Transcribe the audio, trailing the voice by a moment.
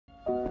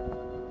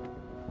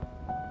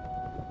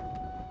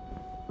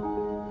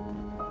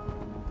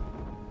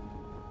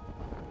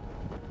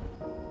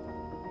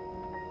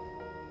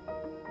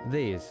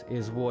This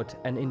is what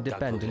an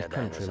independent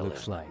country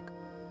looks like.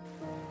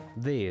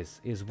 This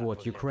is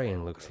what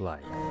Ukraine looks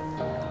like.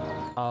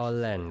 Our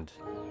land,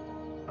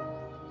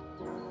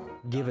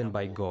 given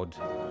by God,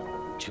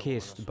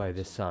 kissed by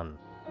the sun,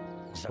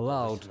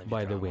 lulled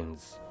by the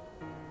winds,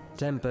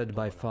 tempered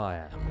by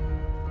fire,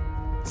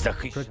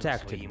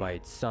 protected by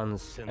its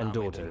sons and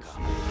daughters.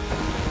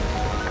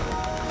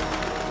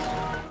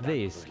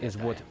 This is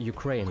what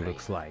Ukraine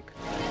looks like.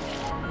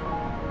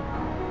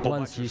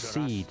 Once you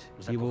see it,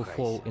 you will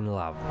fall in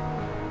love.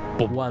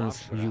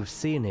 Once you've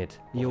seen it,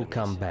 you'll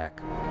come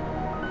back.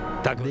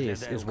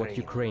 This is what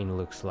Ukraine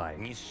looks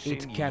like.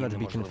 It cannot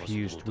be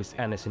confused with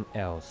anything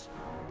else.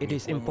 It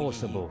is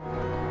impossible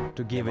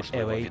to give it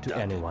away to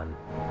anyone.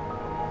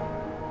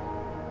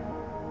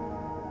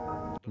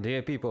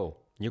 Dear people,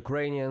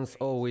 Ukrainians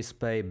always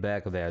pay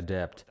back their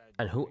debt,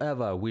 and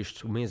whoever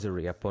wished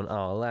misery upon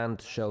our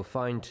land shall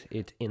find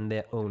it in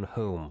their own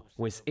home,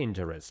 with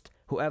interest.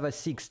 Whoever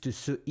seeks to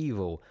sow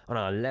evil on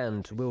our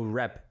land will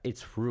reap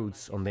its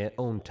fruits on their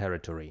own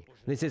territory.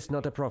 This is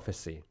not a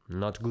prophecy,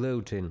 not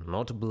gloating,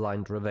 not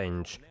blind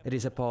revenge. It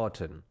is a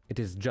pardon, it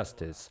is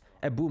justice,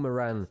 a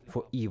boomerang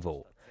for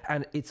evil.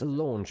 And its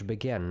launch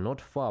began not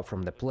far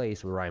from the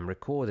place where I am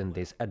recording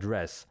this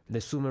address, the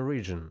Sumy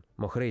region,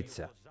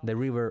 Mokhritsa, the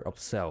river of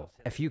Sel,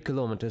 a few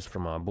kilometers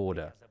from our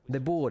border. The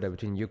border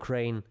between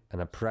Ukraine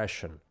and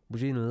oppression,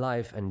 between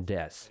life and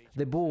death,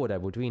 the border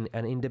between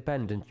an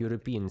independent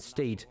European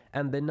state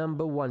and the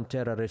 #1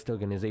 terrorist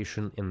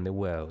organization in the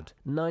world.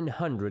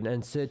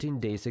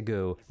 913 days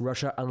ago,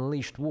 Russia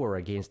unleashed war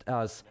against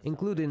us,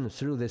 including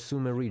through the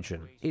Sumy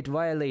region. It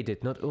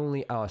violated not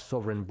only our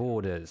sovereign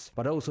borders,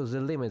 but also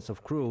the limits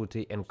of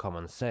cruelty and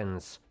common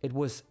sense. It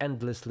was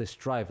endlessly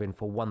striving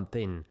for one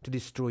thing, to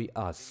destroy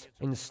us.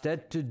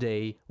 Instead,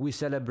 today, we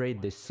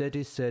celebrate the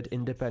 33rd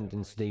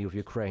Independence Day of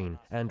Ukraine,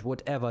 and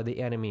whatever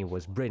the enemy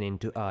was bringing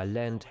to our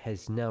land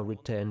has now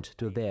returned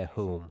to their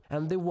home,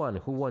 and the one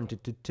who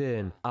wanted to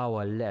turn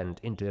our land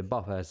into a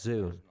buffer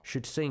zone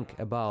should think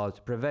about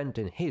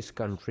preventing his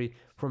country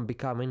from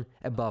becoming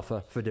a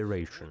buffer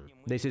federation.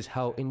 This is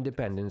how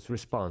independence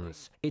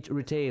responds. It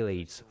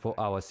retaliates for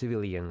our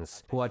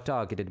civilians who are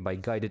targeted by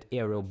guided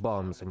aerial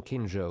bombs and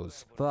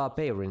Kinjals, for our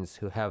parents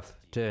who have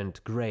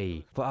turned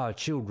grey, for our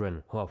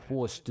children who are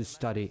forced to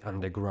study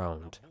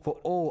underground, for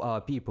all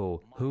our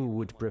people who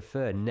would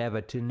prefer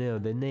never to know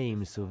the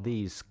names of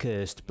these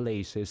cursed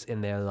places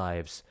in their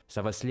lives: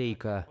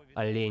 Savasleika,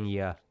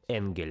 Alenia,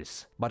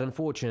 Engels. But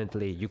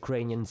unfortunately,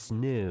 Ukrainians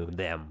know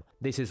them.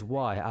 This is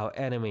why our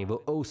enemy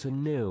will also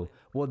know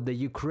what the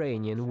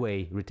Ukrainian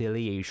way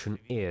retaliation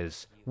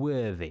is: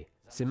 worthy,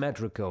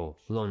 symmetrical,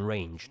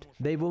 long-ranged.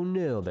 They will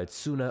know that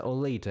sooner or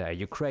later a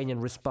Ukrainian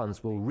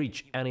response will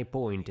reach any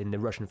point in the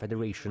Russian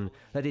Federation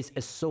that is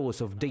a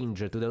source of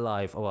danger to the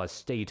life of our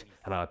state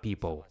and our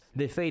people.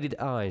 The faded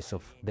eyes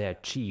of their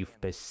chief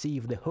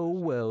perceive the whole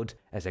world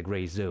as a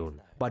grey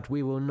zone. But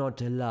we will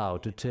not allow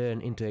to turn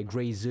into a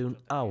grey zone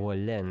our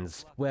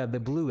lands, where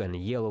the blue and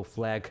yellow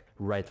flag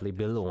rightly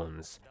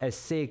belongs. A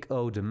sick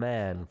old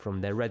man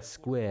from the Red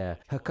Square,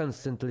 who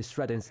constantly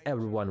threatens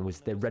everyone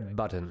with the red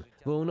button,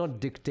 will not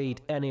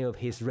dictate any of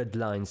his red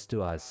lines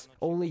to us.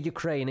 Only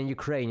Ukraine and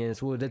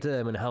Ukrainians will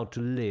determine how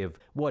to live,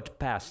 what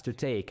path to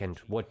take and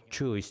what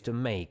choice to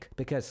make,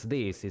 because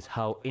this is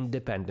how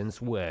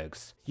independence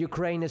works.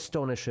 Ukraine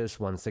astonishes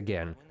once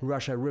again,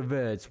 Russia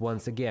reverts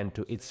once again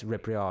to its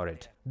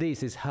repriority.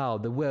 This is how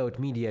the world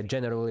media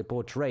generally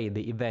portray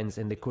the events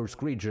in the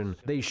Kursk region.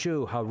 They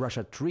show how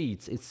Russia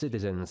treats its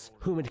citizens,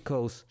 whom it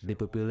calls the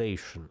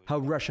population, how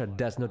Russia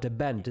does not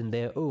abandon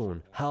their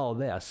own, how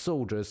their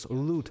soldiers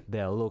loot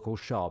their local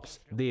shops.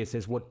 This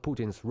is what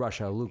Putin's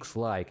Russia looks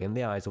like in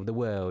the eyes of the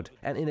world,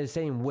 and in the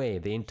same way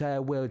the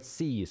entire world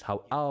sees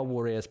how our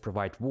warriors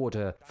provide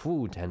water,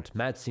 food and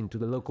medicine to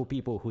the local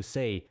people who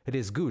say, "It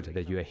is good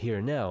that you are here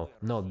now,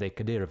 not the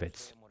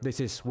Kadyrovites." This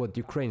is what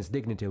Ukraine's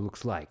dignity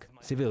looks like: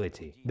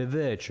 civility, the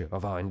virtue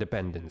of our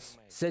independence.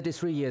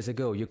 33 years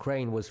ago,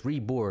 Ukraine was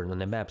reborn on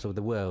the maps of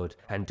the world,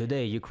 and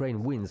today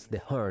Ukraine wins the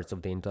hearts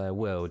of the entire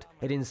world.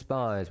 It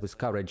inspires with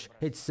courage,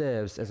 it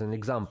serves as an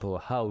example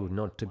how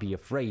not to be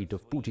afraid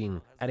of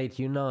Putin, and it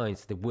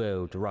unites the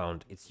world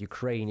around its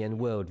Ukrainian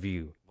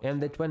worldview. In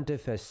the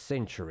 21st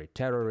century,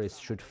 terrorists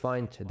should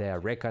find their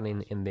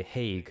reckoning in The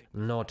Hague,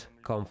 not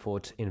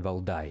comfort in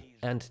Valdai.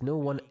 And no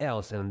one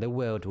else in the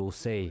world will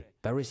say,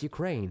 "Where is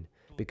Ukraine?"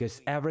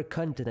 Because every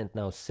continent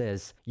now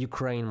says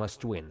Ukraine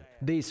must win.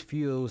 This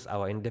fuels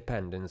our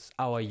independence,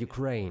 our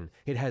Ukraine.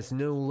 It has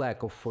no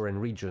lack of foreign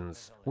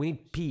regions. We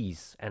need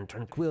peace and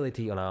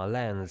tranquility on our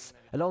lands,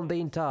 along the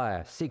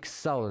entire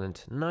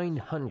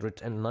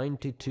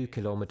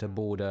 6,992-kilometer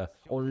border,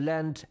 on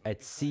land,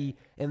 at sea,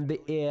 in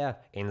the air,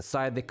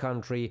 inside the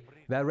country,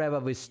 wherever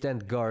we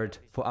stand guard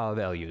for our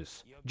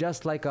values.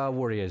 Just like our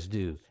warriors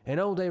do, in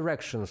all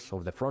directions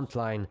of the front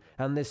line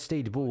and the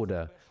state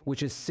border,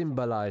 which is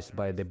symbolized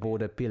by the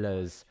border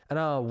pillars, and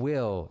our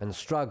will and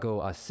struggle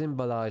are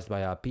symbolized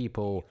by our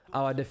people,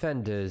 our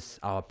defenders,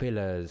 our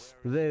pillars,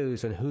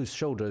 those on whose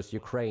shoulders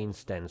Ukraine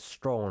stands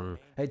strong,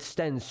 It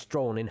stands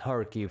strong in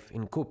Kharkiv,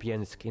 in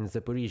Kupiansk, in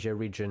Zaporizhia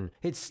region.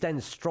 It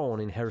stands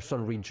strong in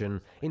Kherson region,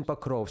 in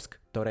Pokrovsk,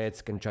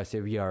 Toretsk and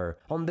Chasiv Yar,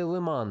 on the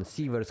Liman,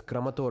 Siversk,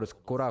 Kramatorsk,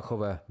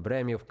 Kurakhove,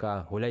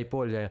 Bremivka,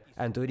 Gulaypolye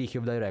and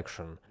Orikhiv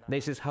direction.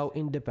 This is how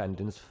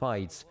independence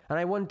fights. And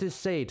I want to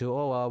say to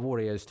all our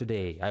warriors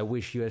today, I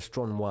wish you a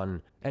strong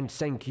one. And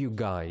thank you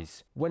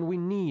guys. When we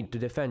need to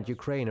defend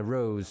Ukraine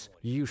arose,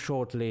 you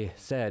shortly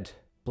said,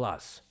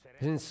 plus.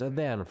 Since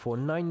then, for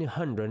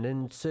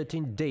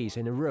 913 days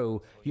in a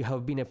row, you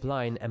have been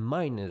applying a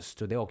minus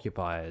to the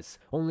occupiers.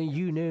 Only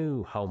you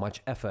know how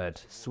much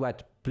effort,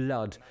 sweat,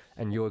 blood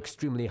and your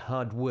extremely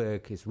hard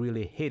work is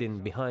really hidden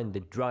behind the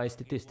dry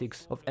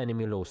statistics of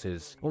enemy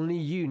losses. Only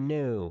you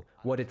know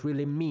what it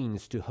really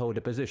means to hold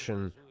a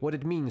position, what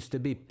it means to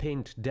be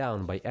pinned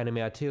down by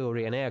enemy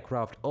artillery and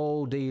aircraft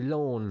all day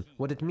long,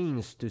 what it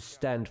means to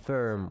stand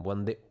firm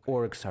when the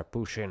orcs are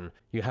pushing.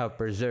 You have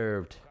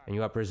preserved and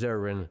you are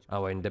preserving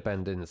our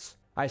independence.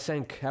 I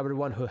thank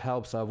everyone who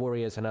helps our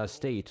warriors and our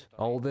state,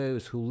 all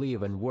those who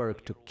live and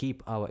work to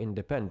keep our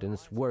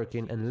independence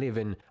working and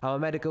living, our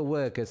medical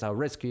workers, our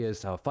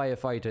rescuers, our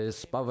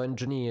firefighters, power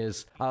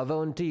engineers, our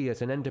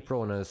volunteers and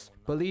entrepreneurs,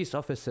 police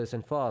officers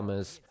and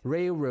farmers,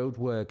 railroad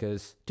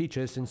workers,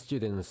 teachers and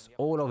students,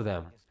 all of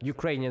them,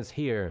 Ukrainians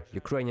here,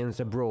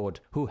 Ukrainians abroad,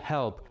 who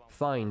help,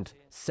 find,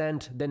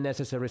 send the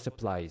necessary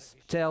supplies,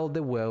 tell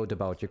the world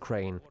about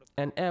Ukraine.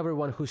 And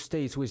everyone who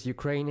stays with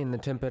Ukraine in the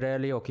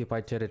temporarily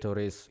occupied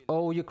territories,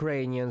 all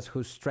Ukrainians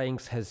whose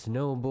strength has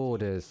no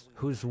borders,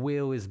 whose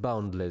will is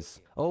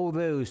boundless, all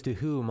those to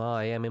whom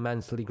I am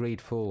immensely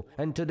grateful,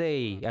 and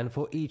today and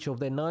for each of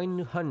the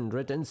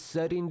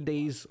 913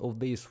 days of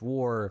this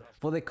war,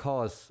 for the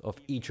cause of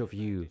each of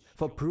you,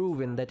 for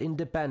proving that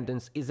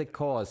independence is a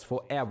cause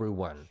for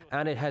everyone,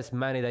 and it has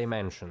many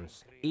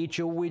dimensions, each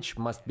of which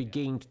must be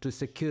gained to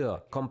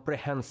secure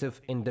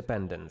comprehensive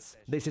independence.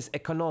 This is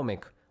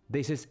economic.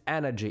 This is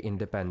energy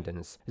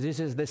independence. This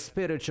is the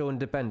spiritual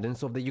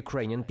independence of the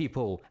Ukrainian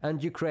people.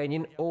 And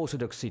Ukrainian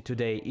Orthodoxy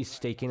today is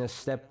taking a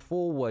step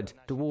forward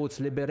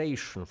towards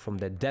liberation from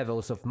the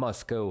devils of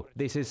Moscow.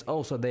 This is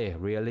also the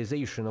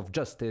realization of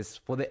justice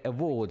for the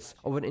awards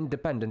of an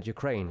independent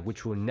Ukraine,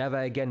 which will never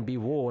again be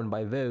worn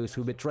by those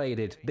who betrayed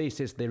it. This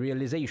is the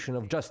realization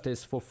of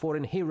justice for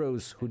foreign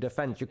heroes who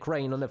defend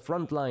Ukraine on the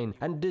front line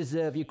and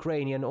deserve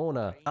Ukrainian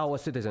honor, our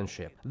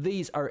citizenship.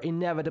 These are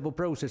inevitable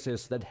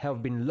processes that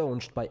have been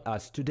launched by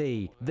us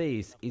today.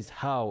 This is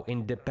how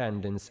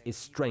independence is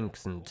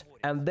strengthened.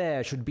 And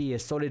there should be a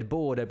solid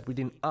border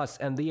between us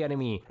and the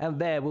enemy, and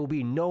there will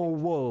be no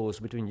wars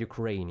between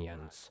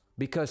Ukrainians.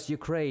 Because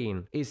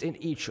Ukraine is in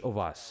each of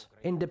us.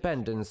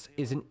 Independence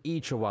is in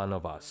each one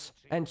of us.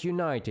 And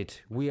united,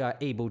 we are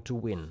able to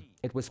win.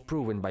 It was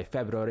proven by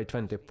February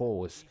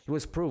 24th. It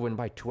was proven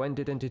by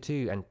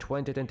 2022 and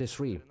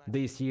 2023.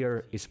 This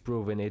year is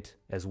proving it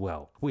as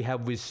well. We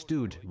have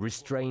withstood,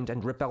 restrained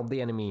and repelled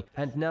the enemy,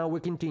 and now we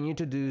continue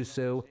to do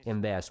so in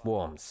their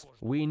swarms.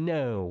 We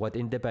know what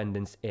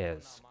independence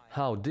is.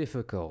 How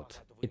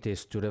difficult it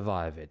is to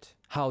revive it.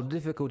 How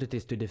difficult it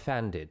is to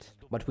defend it.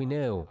 But we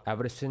know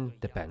everything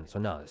depends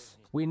on us.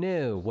 We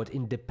know what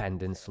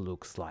independence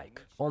looks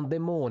like. On the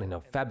morning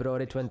of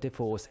February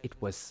 24th, it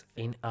was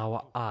in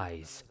our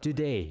eyes.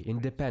 Today,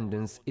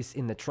 independence is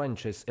in the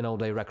trenches in all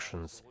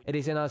directions. It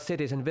is in our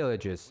cities and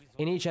villages.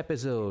 In each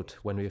episode,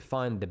 when we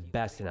find the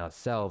best in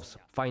ourselves,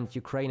 find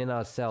Ukraine in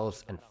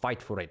ourselves and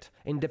fight for it.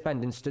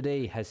 Independence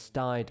today has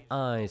tied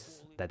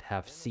eyes that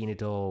have seen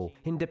it all.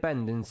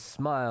 Independence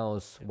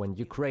smiles when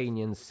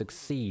Ukrainians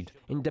succeed.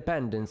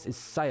 Independence is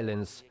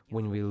silence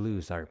when we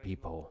lose our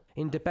people.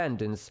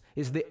 Independence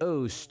is the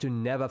oath to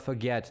never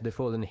forget the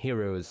fallen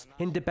heroes.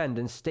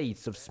 Independence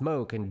states of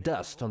smoke and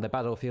dust on the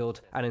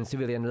battlefield and in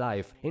civilian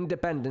life.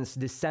 Independence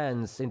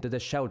descends into the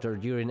shelter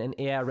during an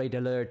air raid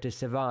alert to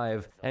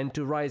survive and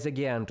to rise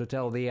again to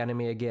tell the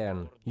enemy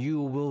again,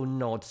 you will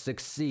not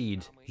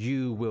succeed,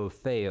 you will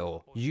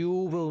fail, you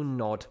will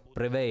not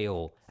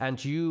prevail,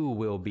 and you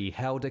will be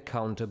held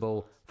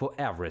accountable for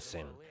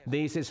everything.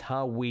 This is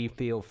how we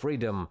feel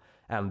freedom,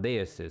 and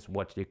this is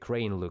what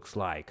Ukraine looks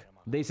like.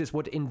 This is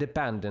what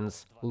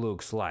independence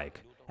looks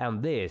like.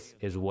 And this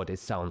is what it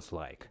sounds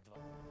like.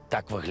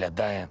 Так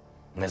виглядає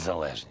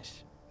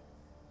незалежність.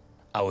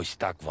 А ось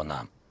так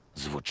вона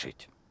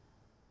звучить.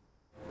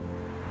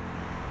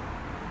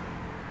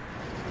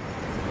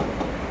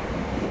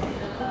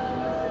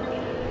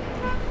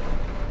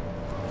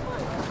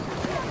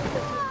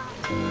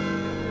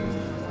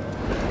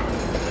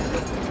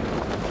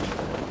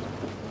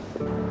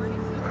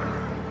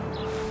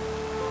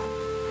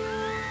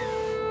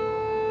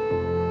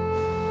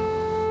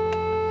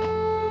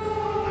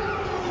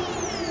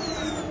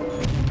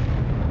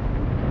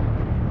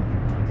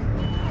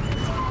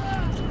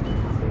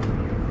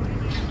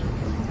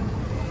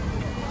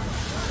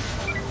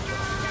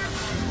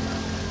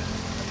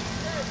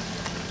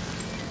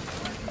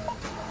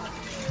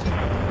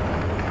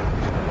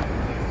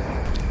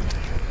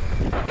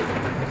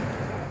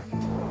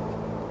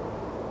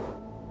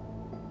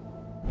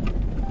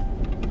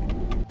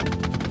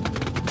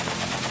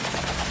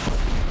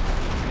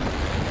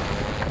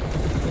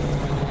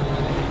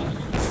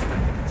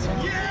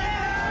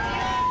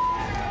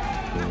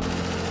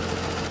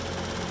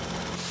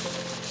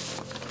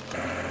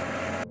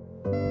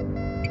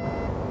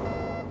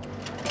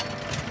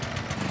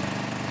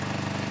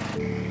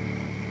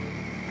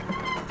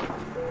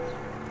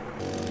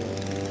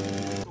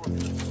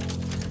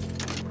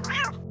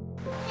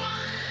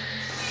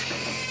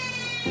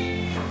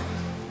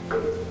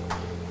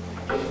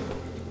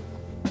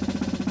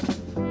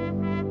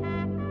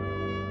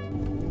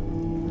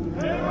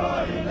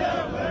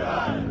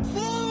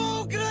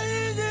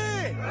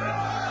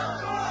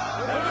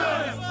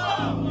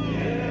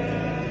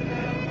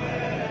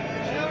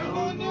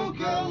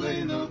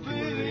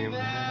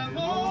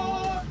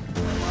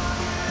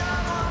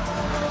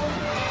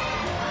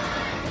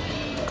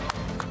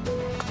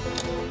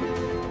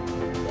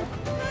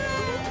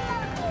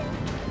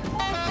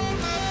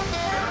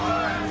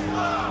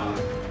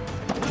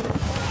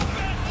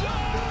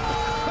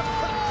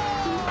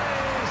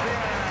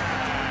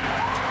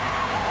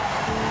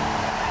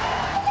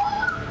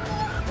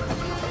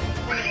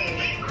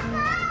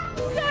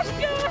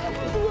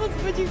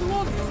 Господи,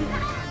 хлопці!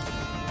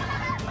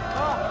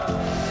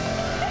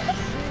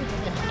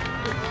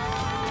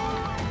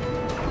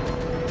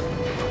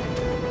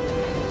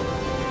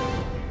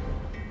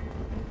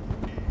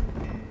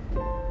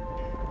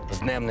 З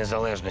Днем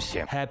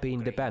Незалежності!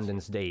 Happy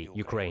Independence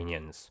Day,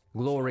 Ukrainians.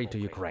 Glory to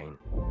Ukraine.